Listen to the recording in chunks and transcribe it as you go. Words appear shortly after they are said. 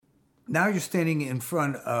now you're standing in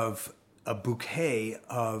front of a bouquet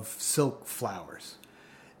of silk flowers.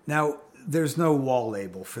 Now, there's no wall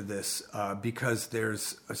label for this because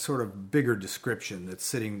there's a sort of bigger description that's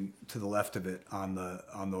sitting to the left of it on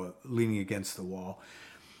the leaning against the wall.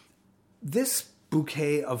 This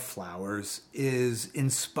bouquet of flowers is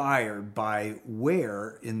inspired by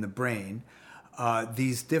where in the brain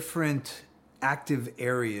these different active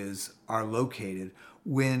areas are located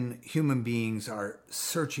when human beings are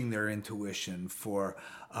searching their intuition for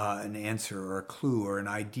an answer or a clue or an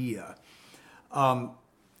idea.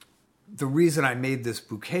 The reason I made this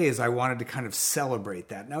bouquet is I wanted to kind of celebrate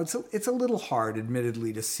that. Now, it's a little hard,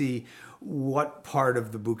 admittedly, to see what part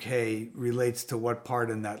of the bouquet relates to what part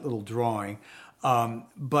in that little drawing,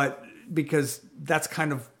 but because that's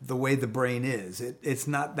kind of the way the brain is. It's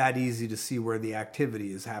not that easy to see where the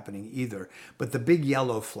activity is happening either. But the big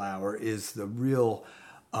yellow flower is the real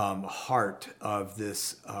heart of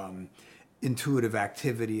this intuitive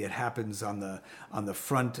activity. It happens on the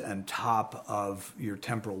front and top of your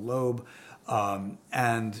temporal lobe,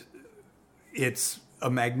 and it's a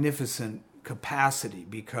magnificent capacity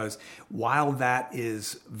because while that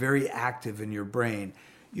is very active in your brain,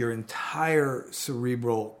 your entire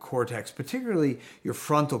cerebral cortex, particularly your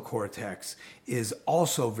frontal cortex, is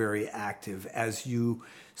also very active as you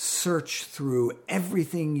search through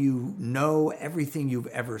everything you know, everything you've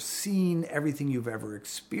ever seen, everything you've ever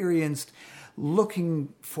experienced,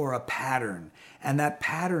 looking for a pattern. And that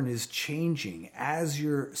pattern is changing as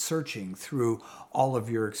you're searching through all of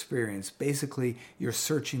your experience. Basically, you're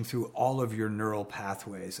searching through all of your neural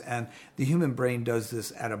pathways. And the human brain does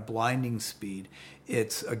this at a blinding speed.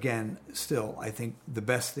 It's, again, still, I think, the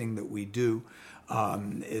best thing that we do.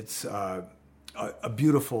 It's a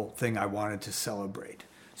beautiful thing I wanted to celebrate.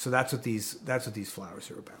 So that's what these flowers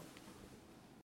are about.